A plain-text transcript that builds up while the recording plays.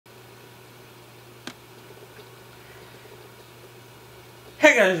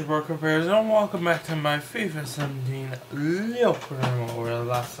Hey guys, Broker Bears, and welcome back to my FIFA 17 Lille promo where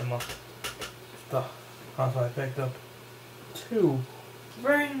last month I picked up two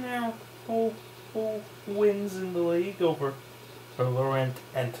very now full wins in the league over Laurent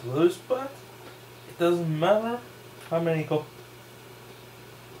and Toulouse, but it doesn't matter how many goals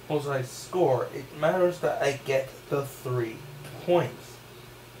I score, it matters that I get the 3 points.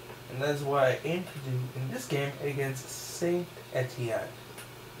 And that's what I aim to do in this game against Saint Etienne.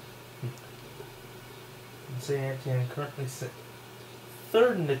 Saint Etienne currently sit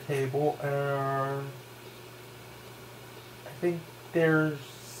third in the table, and I think they're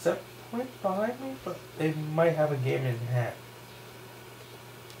 7 points behind me, but they might have a game in hand.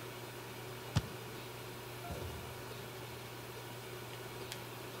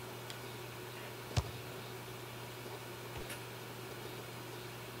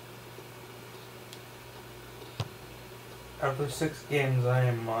 After 6 games, I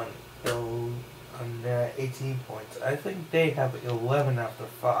am on 18 points. I think they have 11 after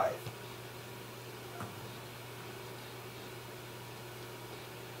 5.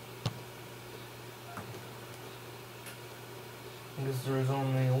 Because there is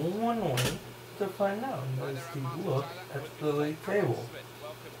only one way to find out, and that is to look at the league table.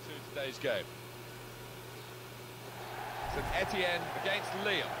 Welcome to today's game. St. Etienne against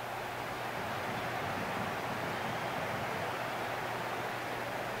Lille.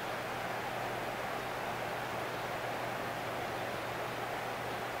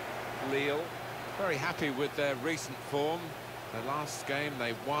 Lille very happy with their recent form. The last game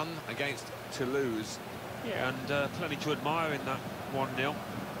they won against Toulouse. Yeah, and plenty to admire in that 1-0.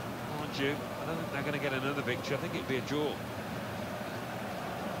 Mind you, I don't think they're going to get another victory. I think it'd be a draw.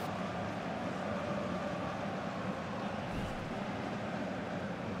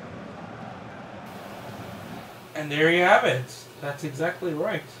 And there you have it. That's exactly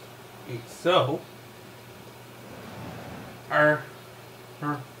right. So, our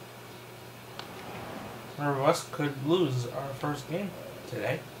of us could lose our first game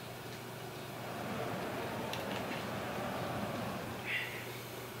today.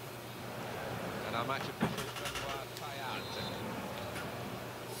 And our match officials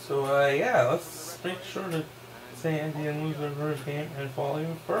So yeah, let's make sure that Saint Etienne lose their first game and fall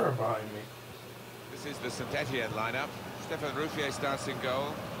even further behind me. This is the St. Etienne lineup. Stéphane Ruffier starts in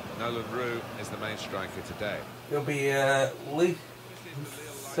goal. Nolan Roux is the main striker today. He'll be at least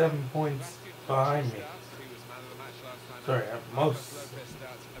 7 points behind me. Sorry, at most.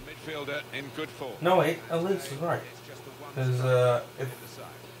 A midfielder in good form. No, wait, at least is right. Because if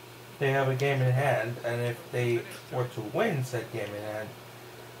they have a game in hand, and if they were to win said game in hand,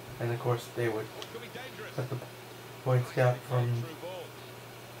 and of course they would cut the points gap from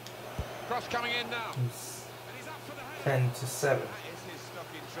Cross coming in now. 10 to 7.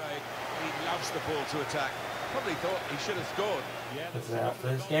 He loves the ball to attack. Probably thought he should have scored. Because after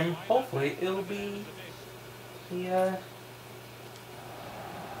this game, hopefully it'll be the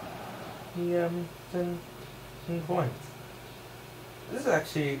 10 points. This is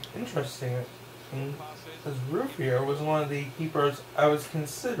actually interesting, because Ruffier was one of the keepers I was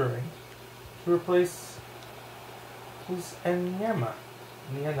considering to replace Enyema.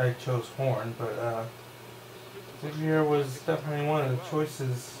 In the end, I chose Horn, but Ruffier was definitely one of the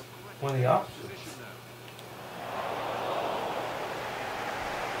choices, one of the options.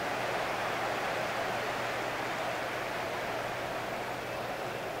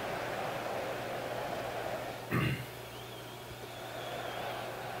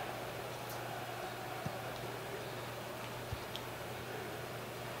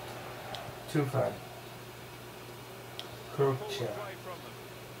 2-5. Croce.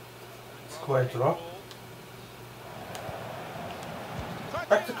 Squadro.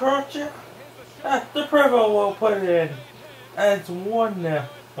 Back to Croce. The Prevo will put it in. And it's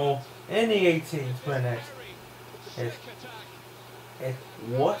 1-0 in the 18th minute. It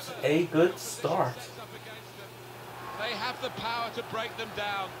was a good start. They have the power to break them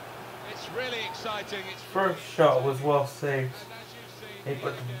down. It's really exciting. First shot was well saved.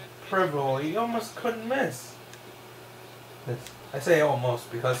 But Prevo, he almost couldn't miss. I say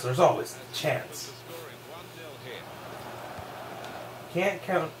almost because there's always a chance. Can't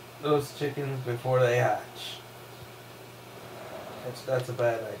count those chickens before they hatch. That's a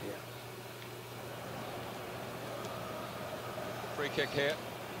bad idea. Free kick here.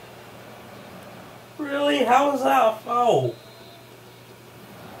 Really? How is that a foul?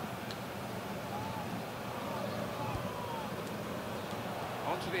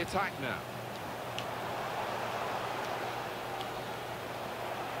 On to the attack now.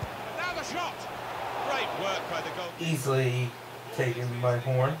 Now the shot! Great work by the goalkeeper. Easily taken by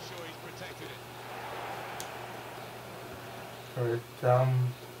Horn. Or down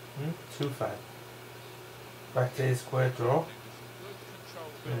 2-5. Back to his square draw.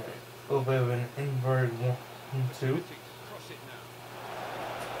 Yeah, a little bit of an inverted 1-2.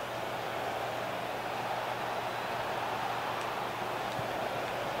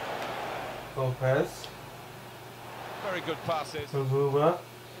 Lopez. Very good passes. Mavuba.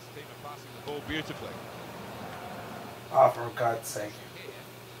 This team are passing the ball beautifully. Oh, for God's sake.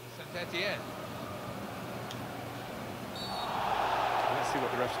 Saint Etienne. Let's see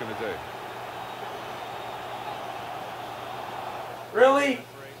what the ref's going to do. Really? The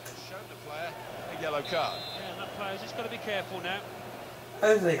referee has shown the player a yellow card. Yeah, that player's just got to be careful now.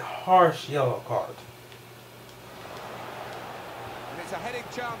 That is a harsh yellow card. And it's a heading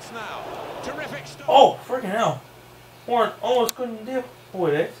chance now. Terrific stop. Oh, freaking hell. Horn almost couldn't deal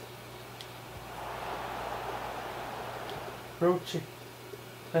with it. Roche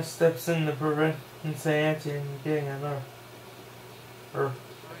that steps in to prevent Saint Etienne getting another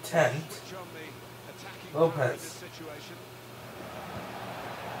attempt. Lopez.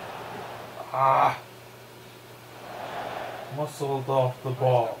 Ah. Muscled off the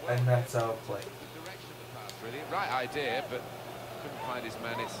ball, and that's out of play. Really, right idea, but couldn't find his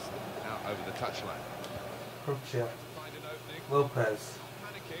man. It's out over the touchline. Roche. Lopez.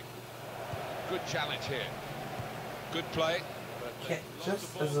 Good challenge here. Good play. But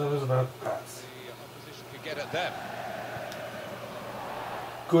Just as I was about to pass. the opposition could get at them.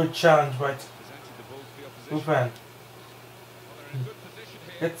 Good challenge, right? Presented the ball to the opposition. Buffon Well, they're in a good position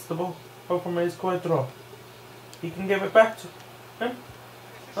here. gets the ball over from his square draw. He can give it back to him.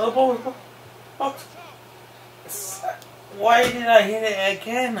 Another ball is blocked. Why did I hit it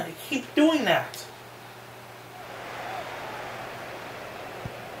again? I keep doing that.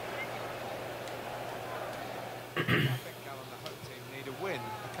 I think Alan, the home team need a win.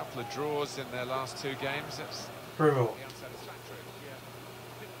 A couple of draws in their last two games. That's Brutal. unsatisfactory.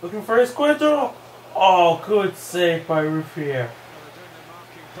 Looking for his square draw. Oh, good save by Ruffier. Well, they're doing the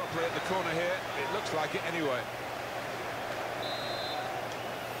marking properly at the corner here. It looks like it anyway.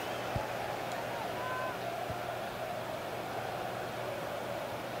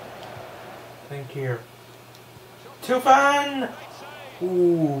 Think here. Tufan!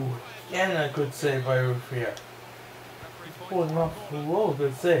 Ooh, again a good save by Ruffier. Pulling off all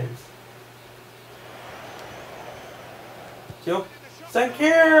good saves. Yo,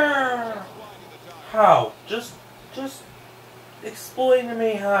 Sankir! How? Just explain to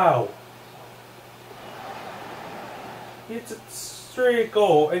me how. It's a straight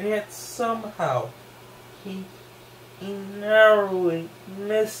goal, and yet somehow he narrowly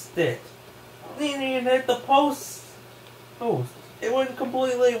missed it. Didn't even hit the post. It went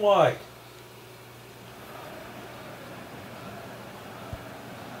completely wide.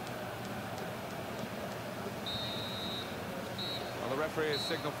 Well, the referee has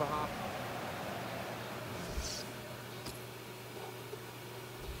signalled for half.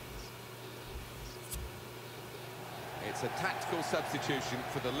 It's a tactical substitution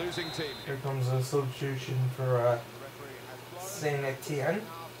for the losing team. Here comes a substitution for Saint Etienne.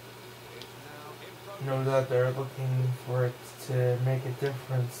 Know that they're looking for it to make a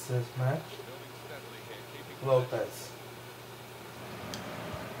difference this match. Lopez.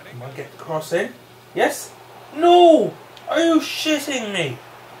 Come on, get the cross in. Yes? No! Are you shitting me?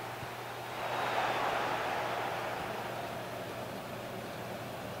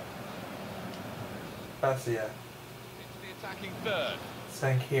 Basia. Into the attacking third.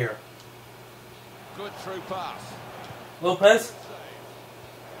 Sank here. Good through pass. Lopez.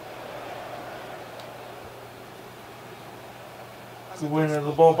 Good win of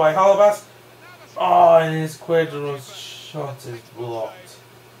the ball by Halabas. Oh, and his Quadro's shot is blocked.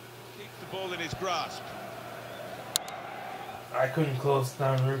 Keeps the ball in his grasp. I couldn't close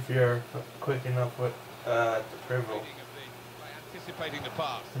down Ruffier quick enough with the dribble By anticipating the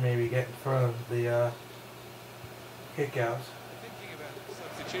pass. to maybe get in front of the kick out. Thinking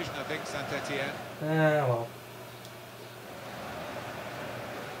about substitution, I think, Saint Etienne. Well.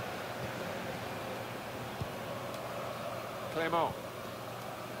 Clément.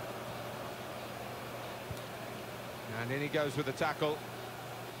 And in he goes with the tackle.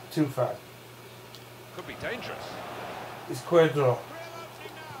 2-5. Could be dangerous. It's Quadro.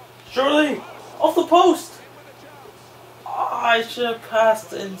 Surely! Off the post! Oh, I should have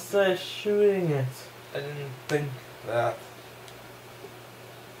passed instead of shooting it. I didn't think that.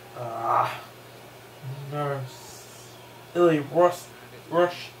 Nurse. Really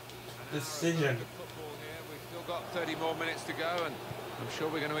rush decision. We've still got 30 more minutes to go, and I'm sure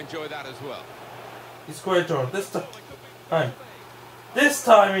we're going to enjoy that as well. It's Quadro. This time. This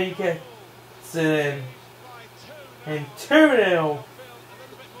time he gets it in 2-0.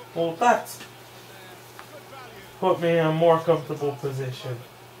 Well, that's put me in a more comfortable position.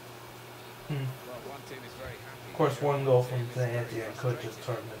 Of course, one goal from Zanti could just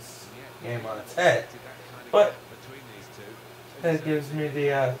turn this game on its head. But that gives me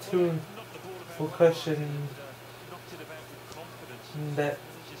the 2 full cushion that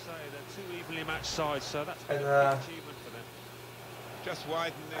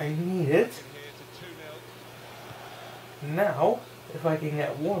I needed. Now, if I can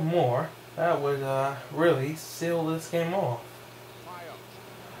get one more, that would really seal this game off.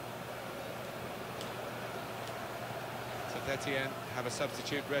 Etienne have a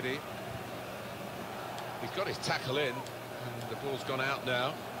substitute ready. He's got his tackle in, and the ball's gone out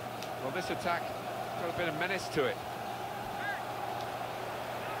now. Well, this attack got a bit of menace to it.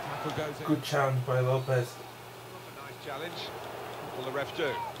 Tackle goes in. Good challenge by Lopez. A nice challenge. What will the ref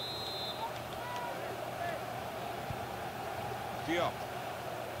do? Diop.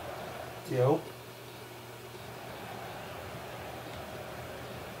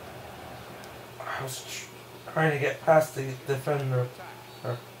 I was trying to get past the defender.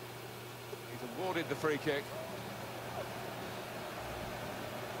 He's awarded the free kick.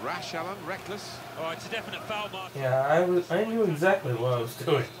 Rash, Alan, reckless. Oh, it's a definite foul mark. Yeah, I knew exactly what I was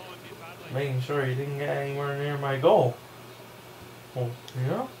doing. Making sure he didn't get anywhere near my goal. Well, you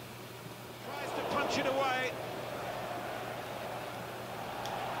know? Tries to punch it away.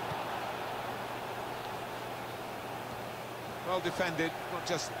 Well defended, not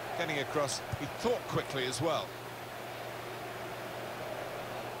just getting across, he thought quickly as well.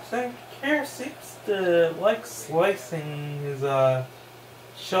 Sankar seems to like slicing his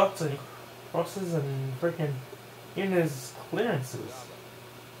shots and crosses and freaking even his clearances.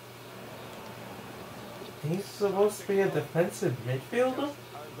 He's supposed to be a defensive midfielder?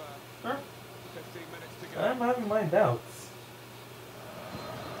 Huh? I'm having my doubts.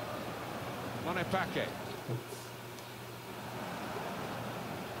 Monepake.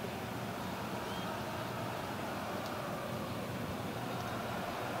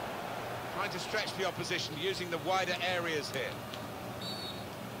 Trying to stretch the opposition using the wider areas here.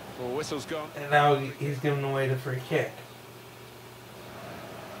 Well, whistle's gone. And now he's giving away the free kick.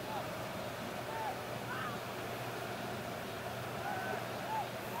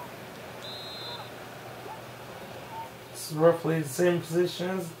 It's roughly the same position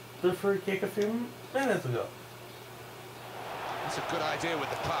as the free kick a few minutes ago. That's a good idea with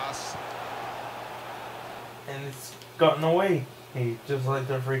the pass. And it's gotten away. Just like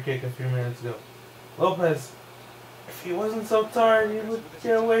the free kick a few minutes ago. Lopez, if he wasn't so tired, he would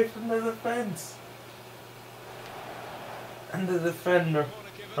get away from the defense. And the defender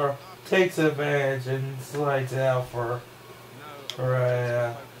takes advantage and slides it out for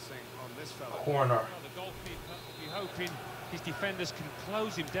a corner. The goalkeeper will be hoping his defenders can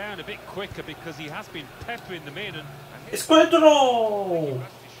close him down a bit quicker because he has been peppering them in. And Escuadro!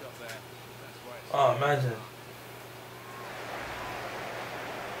 Oh, imagine.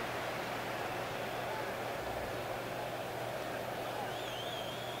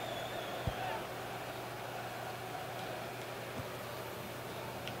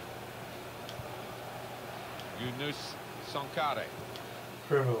 Yunus Sankare.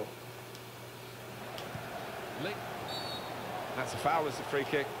 Trivial. That's a foul, it's a free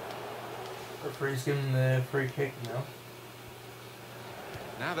kick. Referee's giving the free kick now.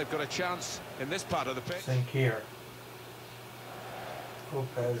 Now they've got a chance in this part of the pitch. Think here.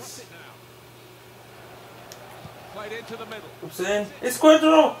 Lopez. Played into the middle. Oops, in.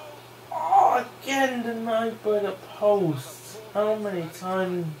 Escuadro! Oh, again denied by the post. How many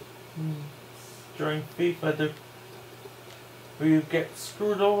times during FIFA do you get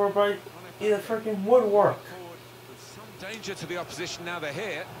screwed over by either freaking woodwork? Some danger to the opposition now they're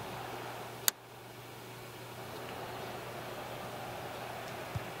here.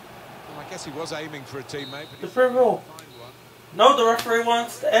 Well, I guess he was aiming for a teammate. But The Purple. No, the referee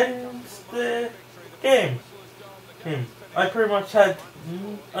wants to end the game. I pretty much had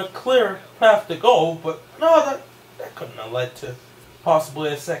a clear path to goal, but no, that couldn't have led to possibly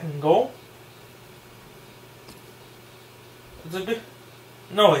a second goal. It's a good,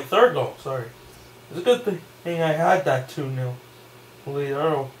 no, a third goal. Sorry, it's a good thing I had that 2-0 lead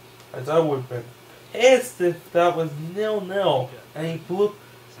early, as I would have been pissed if that was 0-0 and he blew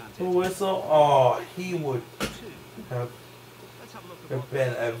the whistle. Oh, he would have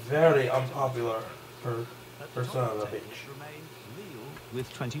been a very unpopular person on the pitch. Lille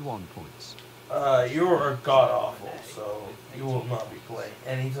with 21 points. You are god awful, so you will not be playing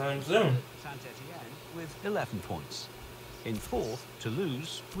anytime soon. Saint-Etienne with 11 points. In fourth,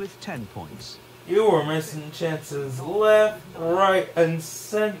 Toulouse with 10 points. You were missing chances left, right, and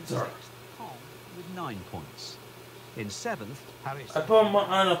center. Caen with 9 points. In seventh, Paris. I put them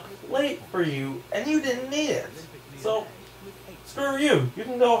on a plate for you, and you didn't need it. So, screw you. You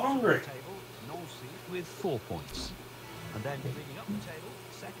can go hungry. Nancy with 4 points. And then moving up the table,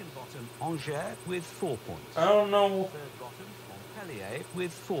 second bottom, Angers with 4 points. I don't know Third bottom, Montpellier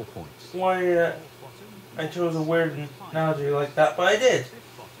with 4 points. why I chose a weird analogy like that, but I did.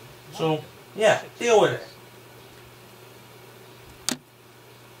 So, yeah, deal with it.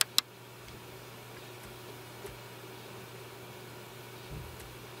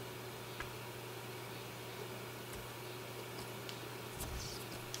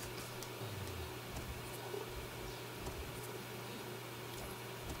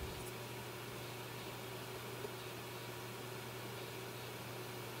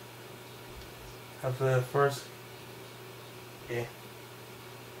 After the first, yeah,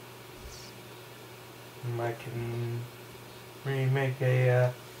 I can really make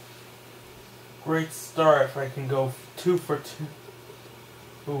a great start if I can go 2 for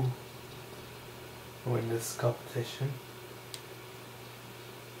 2. Ooh, win this competition.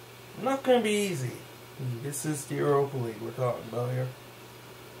 Not gonna be easy. This is the Europa League we're talking about here.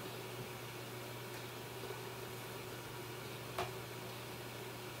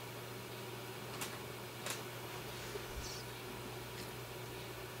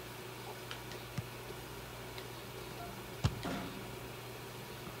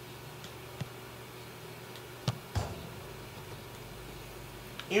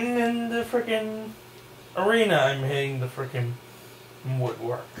 Even in the freaking arena, I'm hitting the freaking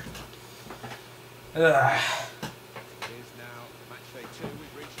woodwork. Ugh. It is now match day 2.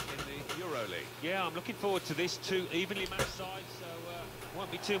 We've reached in the EuroLeague. Yeah, I'm looking forward to this. 2 evenly matched sides, so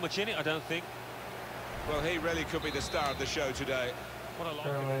won't be too much in it, I don't think. Well, he really could be the star of the show today. What I like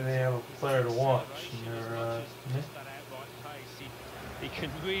Apparently they have a player to watch. And as they're, much as just that outright pace, he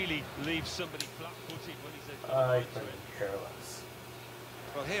can really leave somebody flat-footed when he's a I couldn't care less.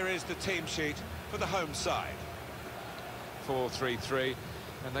 Well, here is the team sheet for the home side. 4-3-3,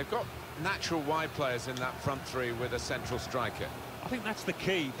 and they've got natural wide players in that front three with a central striker. I think that's the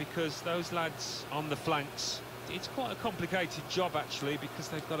key, because those lads on the flanks, it's quite a complicated job actually, because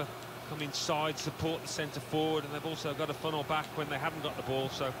they've got to come inside, support the centre forward, and they've also got to funnel back when they haven't got the ball,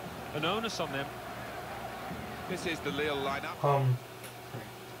 so an onus on them. This is the Lille lineup.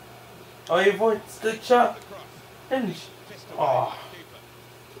 Oh, he avoids the shot. Finish. Oh,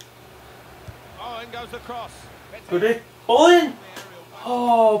 Oh, in goes the cross. good hit. Ball in.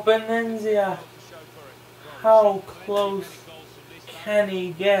 Oh, Benenzia. How close can he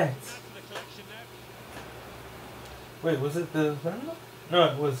get? Wait, was it the defender?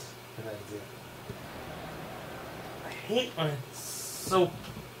 No, it was Benenzia. I hate when it's so...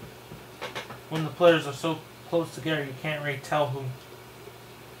 when the players are so close together, you can't really tell who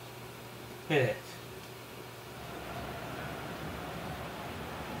hit it.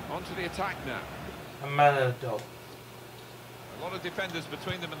 On to the attack now. Amado. A lot of defenders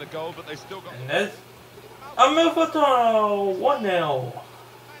between them and the goal, but they still got... And this? Amalfitano! 1-0.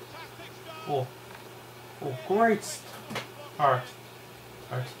 Oh. Oh, great start.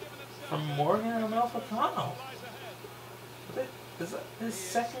 From Morgan Amalfitano. Is that his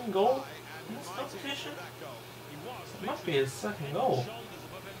second goal in this competition? It must be his second goal.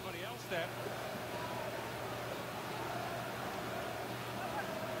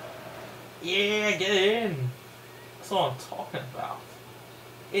 Yeah, get it in. That's what I'm talking about.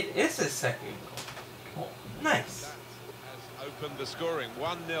 It is his second goal. Oh, nice. That has opened the scoring.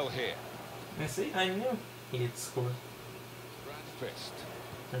 1-0 here. You see, I knew he had scored Fist.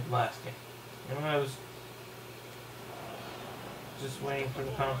 in the last game. And I was just waiting for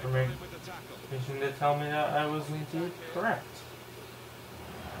the confirmation to tell me that I was indeed correct.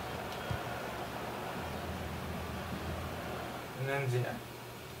 And then yeah.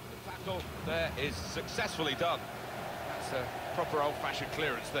 Tackle there is successfully done. That's a proper old-fashioned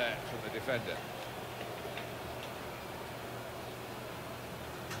clearance there from the defender.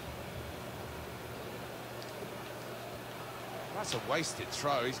 That's a wasted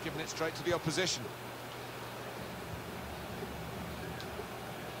throw. He's given it straight to the opposition.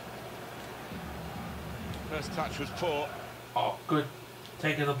 First touch was poor. Oh, good.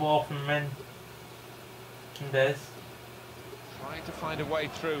 Taking the ball from Mendes. Trying to find a way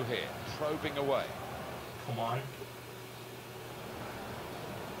through here, probing away. Come on.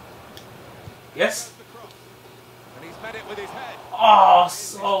 Yes. And he's met it with his head. Oh,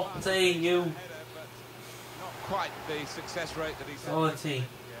 salty you. Not quite the success rate that he's... Salty. Yeah,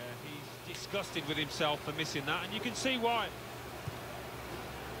 he's disgusted with himself for missing that, and you can see why.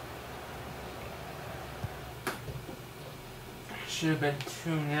 Should have been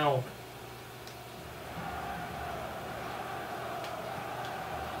 2-0.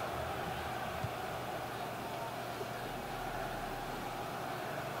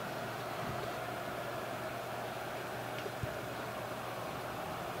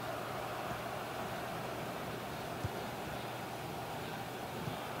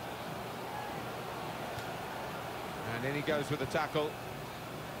 And in he goes with the tackle.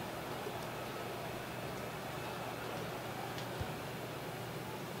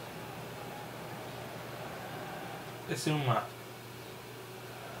 Isuma.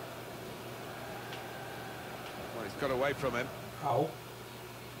 Well, he's got away from him. How?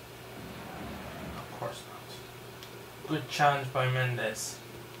 Of course not. Good challenge by Mendes.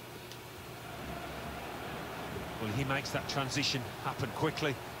 Well, he makes that transition happen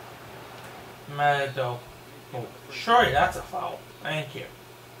quickly. Meadow. Oh, surely that's a foul. Thank you.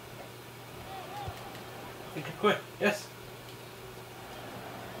 Think it quick. Yes.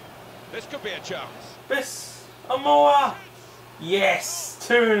 This could be a chance. This. Amoa. Yes.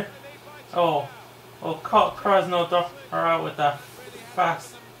 2. Oh. Oh, caught Krasnodar are out with that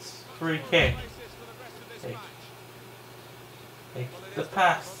fast free kick. Hey, the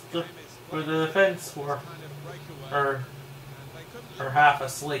pass where the defence were half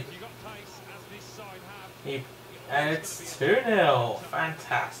asleep. And it's 2-0.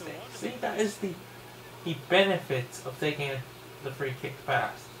 Fantastic. See, that is the benefits of taking the free kick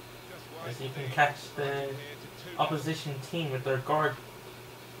fast. As you can catch the opposition team with their guard.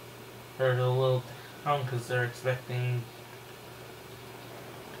 They're a little down because they're expecting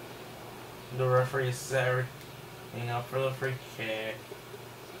the referee setting up for the free kick.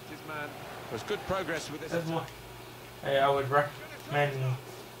 His man was good progress with this. That's what I would recommend.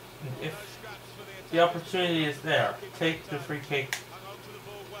 If the opportunity is there, take the free kick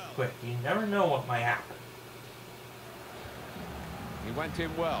quick. You never know what might happen. He went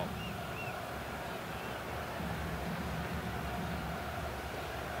in well.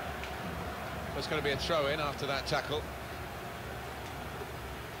 There's going to be a throw in after that tackle.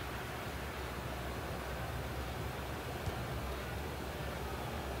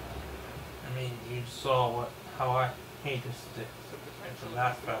 I mean, you saw how I hated this from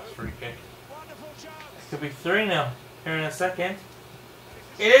that fast free kick. It could be 3-0 here in a second.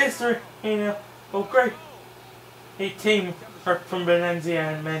 It is 3-0. Oh, great. A team hurt from Valencia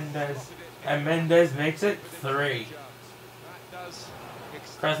and Mendes. And Mendes makes it 3.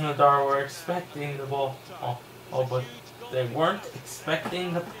 Krasnodar were expecting the ball. Oh, but they weren't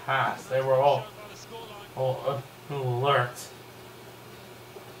expecting the pass. They were all alert.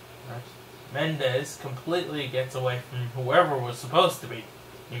 Mendes completely gets away from whoever was supposed to be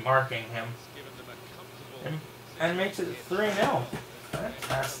marking him. And makes it 3-0.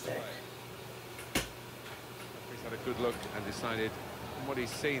 Fantastic. He's had a good look and decided from what he's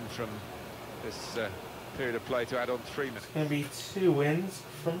seen from this period of play to add on 3 minutes. It's going to be 2 wins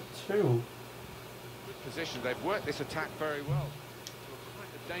from 2. Good position. They've worked this attack very well. Quite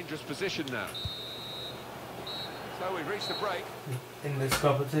a dangerous position now. So we've reached the break. In this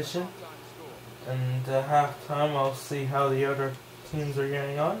competition. And half time, I'll see how the other teams are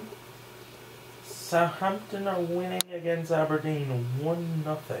getting on. Southampton are winning against Aberdeen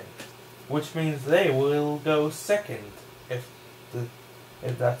 1-0, which means they will go second if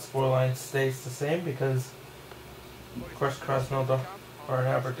that scoreline stays the same, because of course Krasnodar and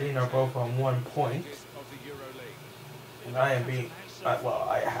Aberdeen are both on 1 point, and I have beaten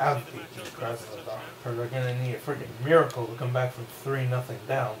Krasnodar, or they're going to need a freaking miracle to come back from 3-0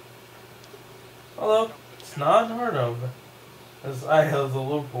 down. Although it's not unheard of, as I, as a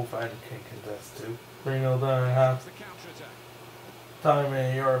Liverpool fan, can contest too. 3-0 down and half time in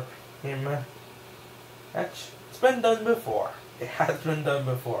a European match. It's been done before. It has been done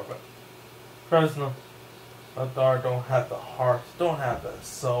before, but Krasnodar don't have the heart, don't have the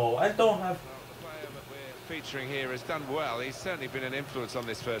soul, and don't have. The player that we're featuring here has done well. He's certainly been an influence on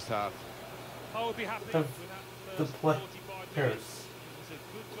this first half. I would be happy the with that players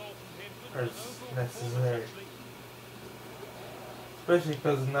as necessary. Especially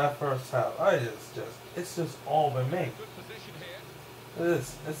because in that first half, it's just all been made. It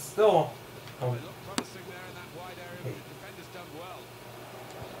is. It's still.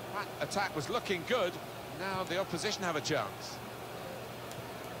 That attack was looking good. Now the opposition have a chance.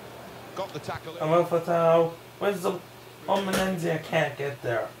 Got the tackle. Amalfatao, where's the Omanenzi? Can't get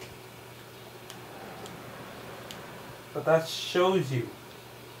there. But that shows you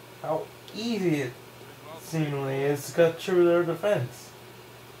how easy it seemingly is to cut through their defense.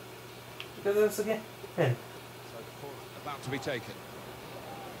 Because it's again. So the corner about to be taken.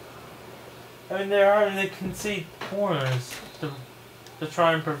 I mean, they're having to concede corners to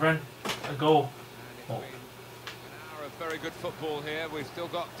try and prevent a goal. And it's been an hour of very good football here. We've still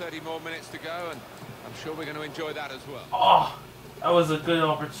got 30 more minutes to go, and I'm sure we're going to enjoy that as well. Oh, that was a good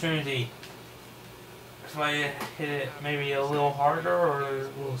opportunity. If I hit it maybe a little harder or a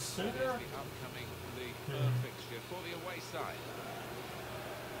little sooner. Upcoming League fixture for the away side.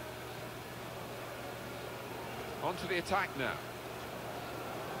 On to the attack now.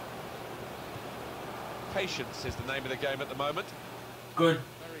 Patience is the name of the game at the moment. Good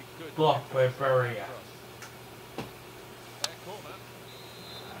Very good block by Beria. Their corner.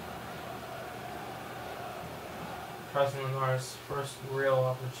 Krasnodar's first real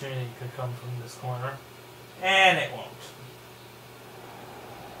opportunity could come from this corner. And it won't.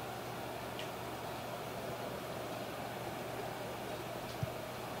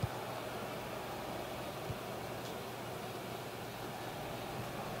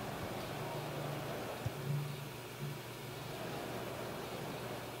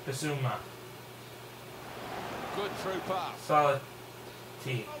 Kazuma. Good through pass. Solid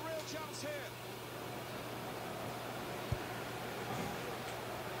T. A real chance here.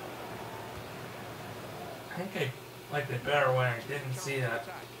 I think I liked it better when I didn't see that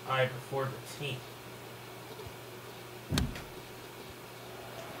eye before the T.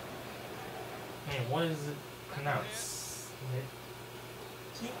 Hey, what is it pronounced?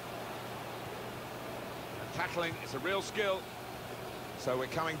 T? Tackling is a real skill. So we're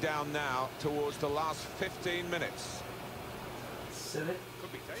coming down now towards the last 15 minutes. Civic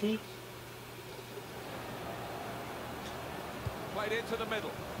Could be T? dangerous. Played into the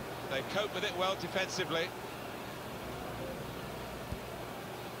middle. They cope with it well defensively.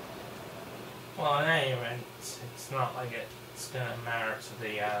 Well, in any event, it's not like it's going to matter to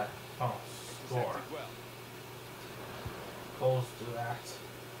the final score. Intercepted well. Goals do that.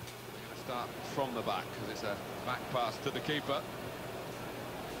 We're going to start from the back because it's a back pass to the keeper.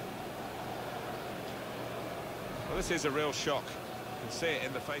 Well, this is a real shock. You can see it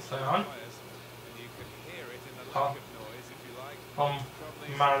in the face of the players, and you can hear it in the lack of noise, if you like, from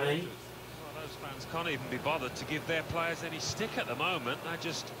these Mali. supporters. Well, those fans can't even be bothered to give their players any stick at the moment. They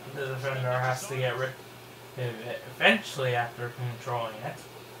just... The defender has to get rid of it eventually after controlling it.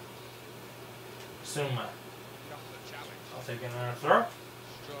 Suma. Comes the challenge. I'll take another throw.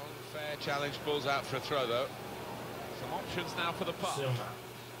 Strong, fair challenge. Balls out for a throw, though. Some options now for the pass. Suma.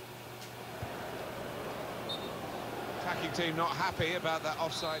 Attacking team not happy about that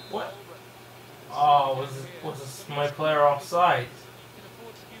offside. What? Oh, was my player offside? He can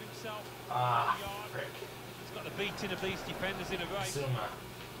afford to give himself Ah, a yard. frick. He's got the beating of these defenders in a race. Suma.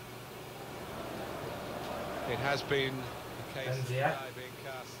 It has been a case of the Benzia. die being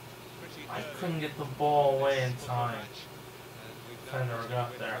cast pretty I early couldn't get the ball away in this football time. match. And we've known Defender this got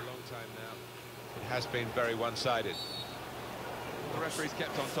win there. for a long time now. It has been very one-sided. The referee's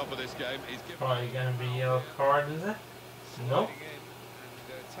kept on top of this game. He's given Probably gonna be a yellow card, is it? Nope. sliding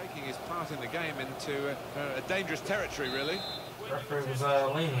in and taking his part in the game into a dangerous territory, really. Referee was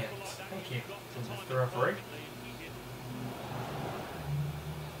lenient. Thank you. The referee.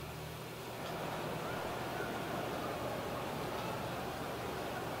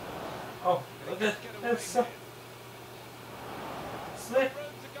 Oh, look at this. Slip.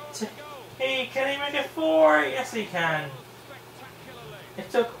 Hey, can he make it 4? Yes, he can. It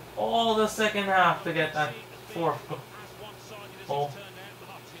took all the second half to get that 4th goal.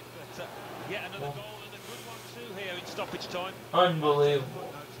 Yet another goal and a good one too here in stoppage time. Unbelievable.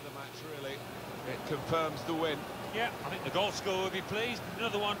 Note to the match, really. It confirms the win. Yeah, I think the goal scorer will be pleased.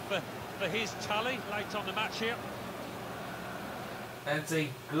 Another one for his tally late on the match here. It's a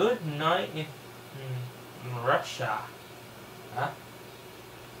good night in Russia. Huh?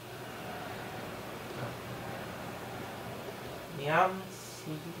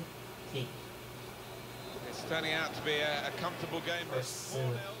 Yansiti. It's turning out to be a comfortable game. It's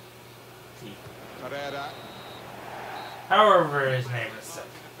 4-0. Carrera. However, his name is sick.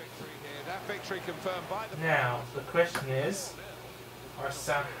 That victory confirmed by the Now, the question is,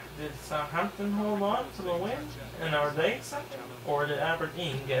 did Southampton hold on to the win? And are they second? Or did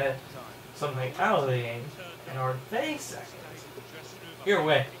Aberdeen get something out of the game? And are they second? Either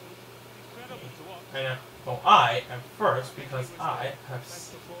way, I know. Well, I am first because I have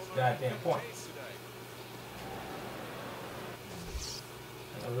 6 goddamn points.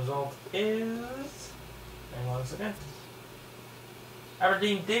 And the result is... And once again,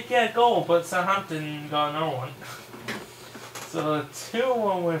 Aberdeen did get a goal, but Southampton got another one. So the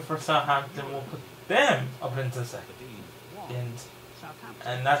 2-1 win for Southampton will put them up into second.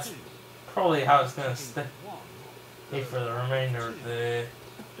 And that's probably how it's gonna stay for the remainder of the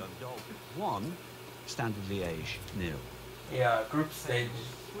Dundalk 1, Standard Liège 0. yeah group stage.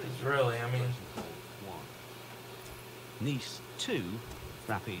 Is really, I mean, Nice 2,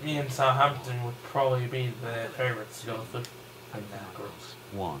 Rapid. me and Southampton would probably be the favourites to go through in that group.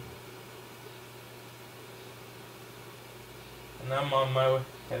 1. And I'm on my way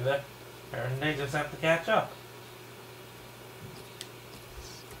there, and they just have to catch up.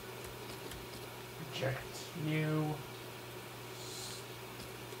 Reject you.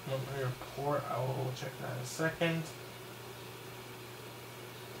 Monthly report, I will check that in a second.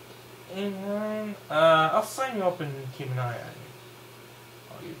 And I'll sign you up and keep an eye on you.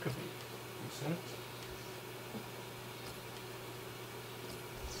 Oh, you could be decent.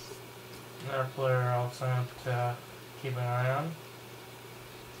 Another player I'll sign up to keep an eye on.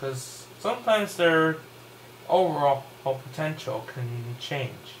 Because sometimes their overall potential can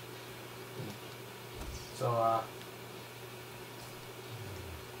change. So,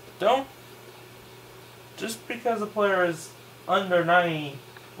 don't, just because a player is under 90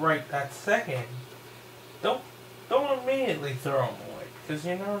 right that second, don't immediately throw him away, because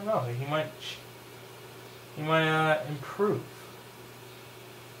you never know, he might improve,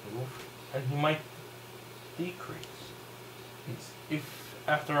 and he might decrease. If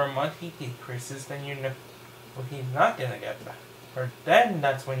after a month he decreases, then you know, well, he's not gonna get back, or then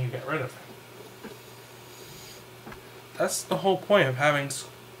that's when you get rid of him. That's the whole point of having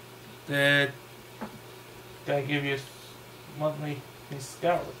the guy give you monthly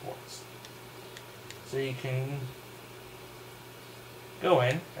scout reports, so you can go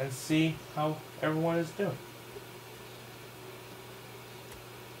in and see how everyone is doing.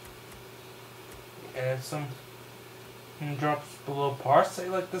 And if some drops below par, say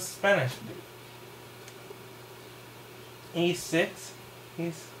like the Spanish dude, E6,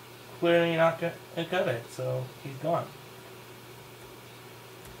 he's clearly not good at it, so he's gone.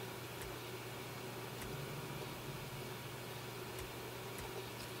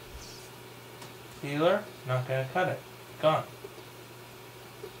 Healer, not gonna cut it. Gone.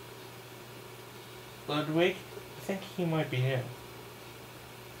 Ludwig, I think he might be new.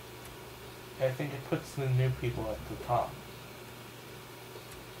 I think it puts the new people at the top.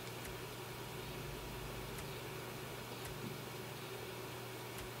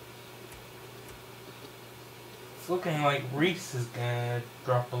 It's looking like Reese is gonna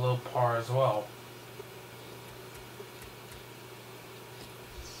drop a little par as well.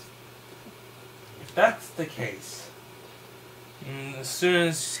 If that's the case, as soon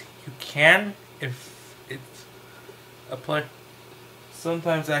as you can, if it's a play,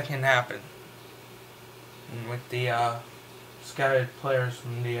 sometimes that can happen. And with the scouted players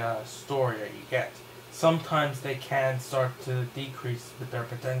from the story that you get, sometimes they can start to decrease with their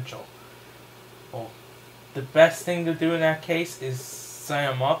potential. Well, the best thing to do in that case is sign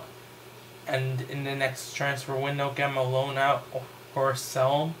them up, and in the next transfer window, get them a loan out or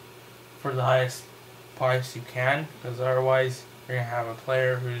sell them for the highest price you can, because otherwise you're going to have a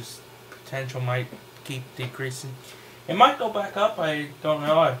player whose potential might keep decreasing. It might go back up, I don't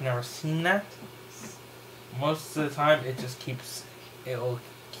know, I've never seen that. Most of the time it'll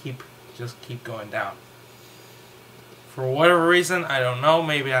keep going down. For whatever reason, I don't know,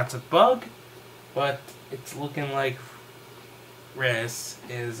 maybe that's a bug, but it's looking like Reyes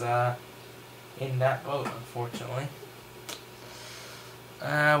is in that boat, unfortunately.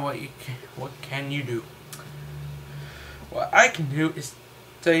 What can you do? What I can do is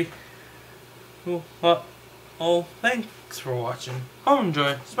say, well, thanks for watching. Hope you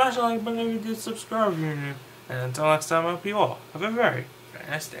enjoyed. Smash the like button if you did, subscribe if you're new. And until next time, I hope you all have a very, very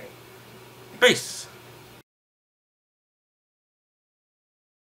nice day. Peace!